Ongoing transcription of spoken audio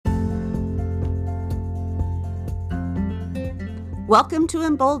Welcome to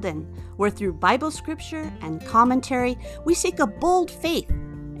Embolden, where through Bible scripture and commentary, we seek a bold faith,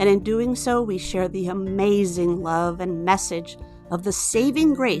 and in doing so, we share the amazing love and message of the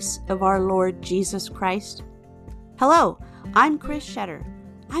saving grace of our Lord Jesus Christ. Hello, I'm Chris Shetter.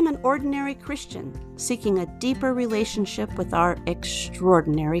 I'm an ordinary Christian seeking a deeper relationship with our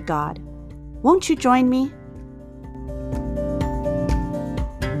extraordinary God. Won't you join me?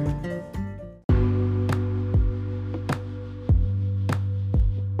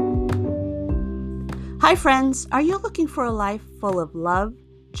 Hi friends, are you looking for a life full of love,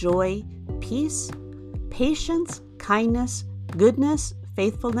 joy, peace, patience, kindness, goodness,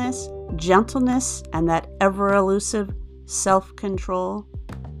 faithfulness, gentleness, and that ever-elusive self-control?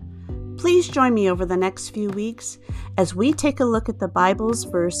 Please join me over the next few weeks as we take a look at the Bible's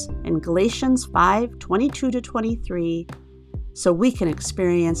verse in Galatians 5:22-23 so we can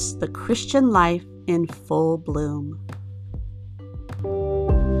experience the Christian life in full bloom.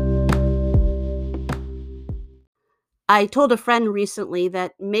 I told a friend recently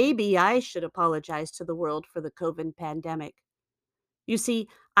that maybe I should apologize to the world for the COVID pandemic. You see,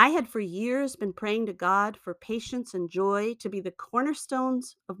 I had for years been praying to God for patience and joy to be the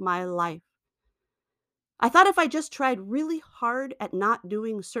cornerstones of my life. I thought if I just tried really hard at not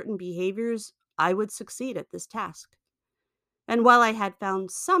doing certain behaviors, I would succeed at this task. And while I had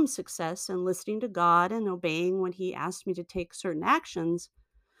found some success in listening to God and obeying when He asked me to take certain actions,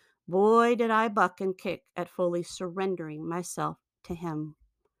 boy, did I buck and kick at fully surrendering myself to Him.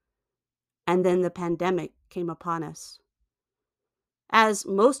 And then the pandemic came upon us. As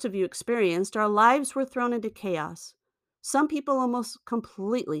most of you experienced, our lives were thrown into chaos. Some people almost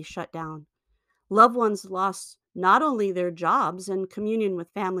completely shut down. Loved ones lost not only their jobs and communion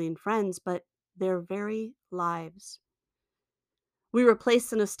with family and friends, but their very lives. We were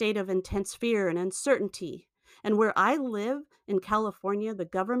placed in a state of intense fear and uncertainty. And where I live in California, the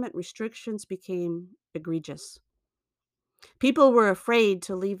government restrictions became egregious. People were afraid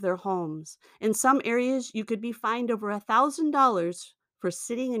to leave their homes. In some areas, you could be fined over $1,000 for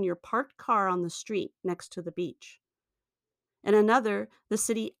sitting in your parked car on the street next to the beach. In another, the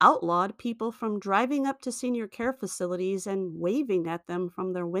city outlawed people from driving up to senior care facilities and waving at them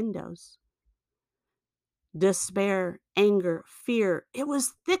from their windows. Despair, anger, fear, it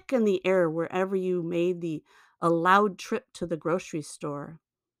was thick in the air wherever you made the allowed trip to the grocery store.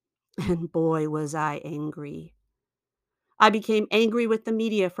 And boy, was I angry. I became angry with the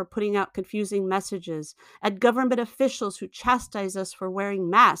media for putting out confusing messages, at government officials who chastise us for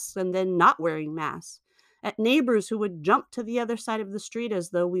wearing masks and then not wearing masks, at neighbors who would jump to the other side of the street as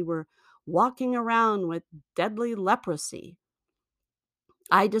though we were walking around with deadly leprosy.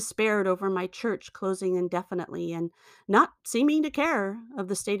 I despaired over my church closing indefinitely and not seeming to care of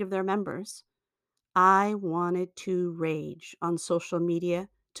the state of their members. I wanted to rage on social media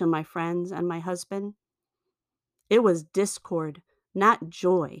to my friends and my husband. It was discord, not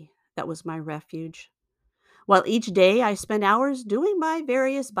joy, that was my refuge. While each day I spent hours doing my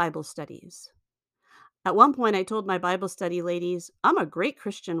various Bible studies. At one point, I told my Bible study ladies, I'm a great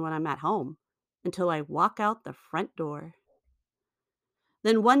Christian when I'm at home, until I walk out the front door.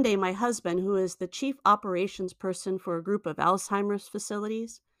 Then one day, my husband, who is the chief operations person for a group of Alzheimer's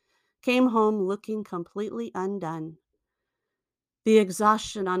facilities, came home looking completely undone. The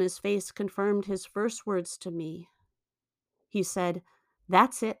exhaustion on his face confirmed his first words to me. He said,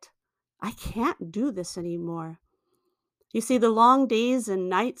 "That's it. I can't do this anymore." You see, the long days and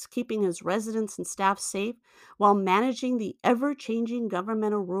nights keeping his residents and staff safe while managing the ever-changing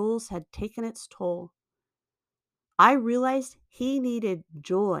governmental rules had taken its toll. I realized he needed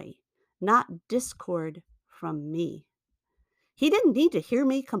joy, not discord from me. He didn't need to hear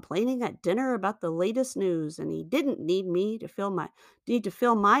me complaining at dinner about the latest news, and he didn't need me to feel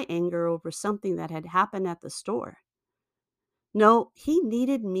my anger over something that had happened at the store. No, he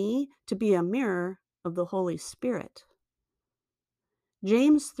needed me to be a mirror of the Holy Spirit.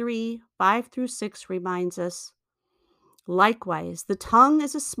 James 3:5-6 reminds us, likewise, the tongue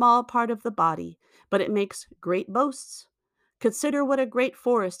is a small part of the body, but it makes great boasts. Consider what a great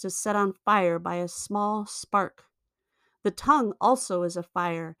forest is set on fire by a small spark. The tongue also is a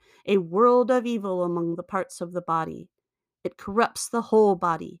fire, a world of evil among the parts of the body. It corrupts the whole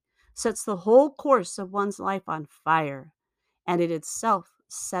body, sets the whole course of one's life on fire, and it itself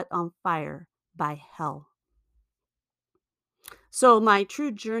set on fire by hell. So my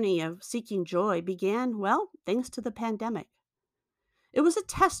true journey of seeking joy began, well, thanks to the pandemic. It was a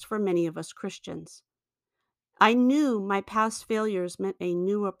test for many of us Christians. I knew my past failures meant a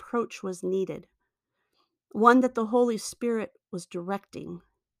new approach was needed, one that the Holy Spirit was directing.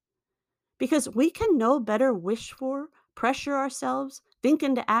 Because we can no better wish for, pressure ourselves, think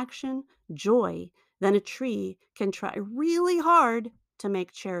into action, joy, then a tree can try really hard to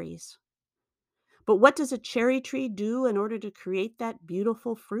make cherries. But what does a cherry tree do in order to create that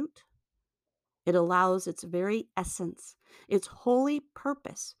beautiful fruit? It allows its very essence, its holy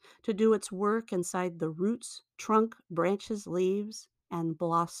purpose, to do its work inside the roots, trunk, branches, leaves, and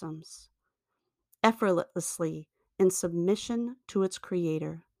blossoms, effortlessly in submission to its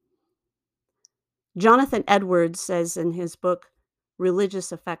creator. Jonathan Edwards says in his book,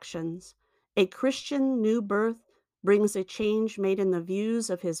 Religious Affections, a Christian new birth brings a change made in the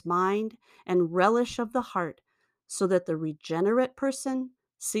views of his mind and relish of the heart, so that the regenerate person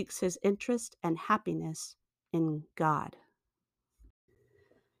seeks his interest and happiness in God.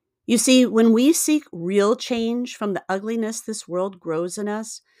 You see, when we seek real change from the ugliness this world grows in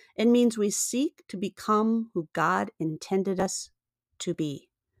us, it means we seek to become who God intended us to be.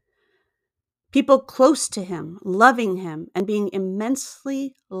 People close to Him, loving Him, and being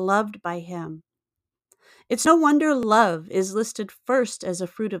immensely loved by Him. It's no wonder love is listed first as a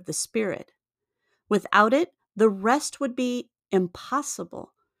fruit of the Spirit. Without it, the rest would be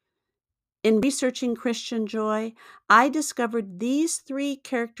impossible. In researching Christian joy, I discovered these 3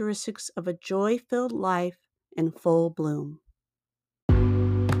 characteristics of a joy-filled life in full bloom.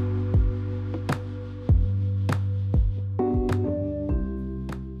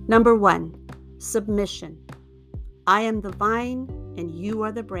 Number 1, submission. I am the vine, and you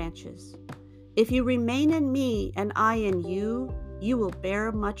are the branches. If you remain in me and I in you, you will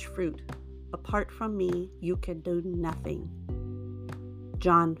bear much fruit. Apart from me, you can do nothing.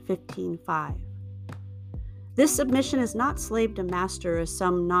 John 15:5. This submission is not slave to master as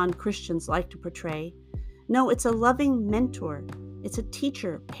some non-Christians like to portray. No, it's a loving mentor. It's a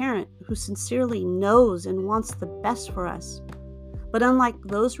teacher, parent who sincerely knows and wants the best for us. But unlike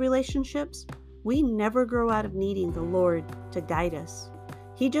those relationships, we never grow out of needing the Lord to guide us.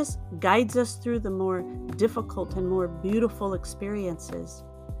 He just guides us through the more difficult and more beautiful experiences.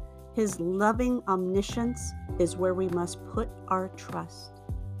 His loving omniscience is where we must put our trust.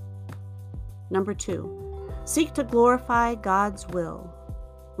 Number 2, seek to glorify God's will.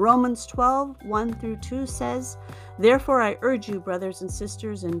 Romans 12:1-2 says, "Therefore I urge you, brothers and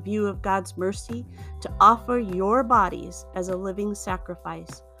sisters, in view of God's mercy, to offer your bodies as a living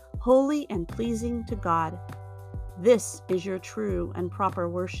sacrifice, holy and pleasing to God. This is your true and proper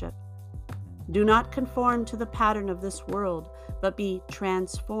worship. Do not conform to the pattern of this world, but be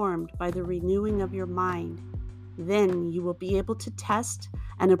transformed by the renewing of your mind. Then you will be able to test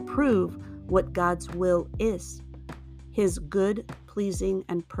and approve what God's will is, His good, pleasing,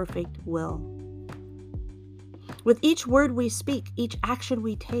 and perfect will." With each word we speak, each action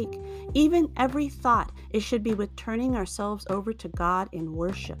we take, even every thought, it should be with turning ourselves over to God in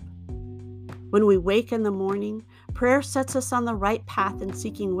worship. When we wake in the morning, prayer sets us on the right path in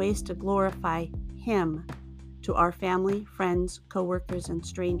seeking ways to glorify Him to our family, friends, coworkers, and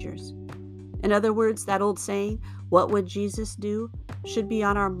strangers. In other words, that old saying, "What would Jesus do?" should be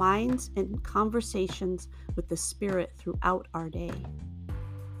on our minds and conversations with the Spirit throughout our day.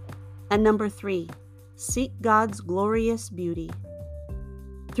 And number 3, seek God's glorious beauty.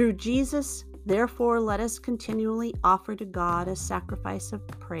 Through Jesus, therefore, let us continually offer to God a sacrifice of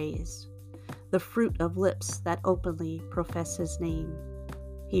praise, the fruit of lips that openly profess His name.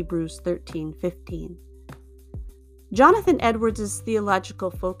 Hebrews 13:15. Jonathan Edwards' theological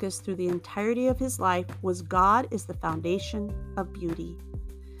focus through the entirety of his life was God is the foundation of beauty.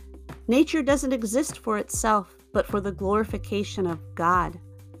 Nature doesn't exist for itself, but for the glorification of God.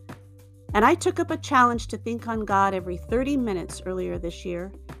 And I took up a challenge to think on God every 30 minutes earlier this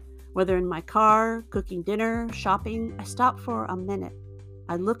year. Whether in my car, cooking dinner, shopping, I stop for a minute.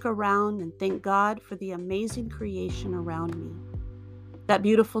 I look around and thank God for the amazing creation around me. That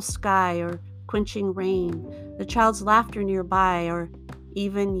beautiful sky or quenching rain, the child's laughter nearby, or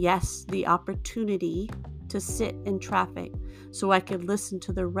even, yes, the opportunity to sit in traffic so I could listen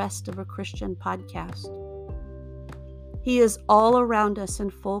to the rest of a Christian podcast. He is all around us in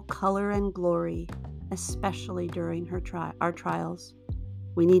full color and glory, especially during our trials.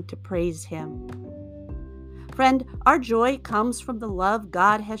 We need to praise Him. Friend, our joy comes from the love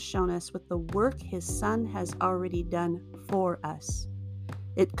God has shown us with the work His Son has already done for us.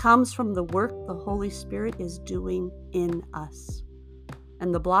 It comes from the work the Holy Spirit is doing in us.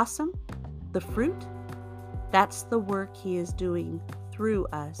 And the blossom, the fruit, that's the work He is doing through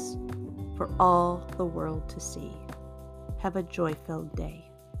us for all the world to see. Have a joy-filled day.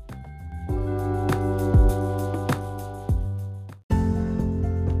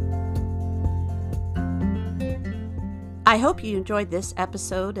 I hope you enjoyed this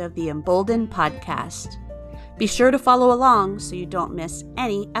episode of the Emboldened Podcast. Be sure to follow along so you don't miss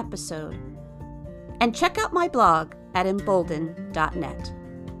any episode. And check out my blog at embolden.net.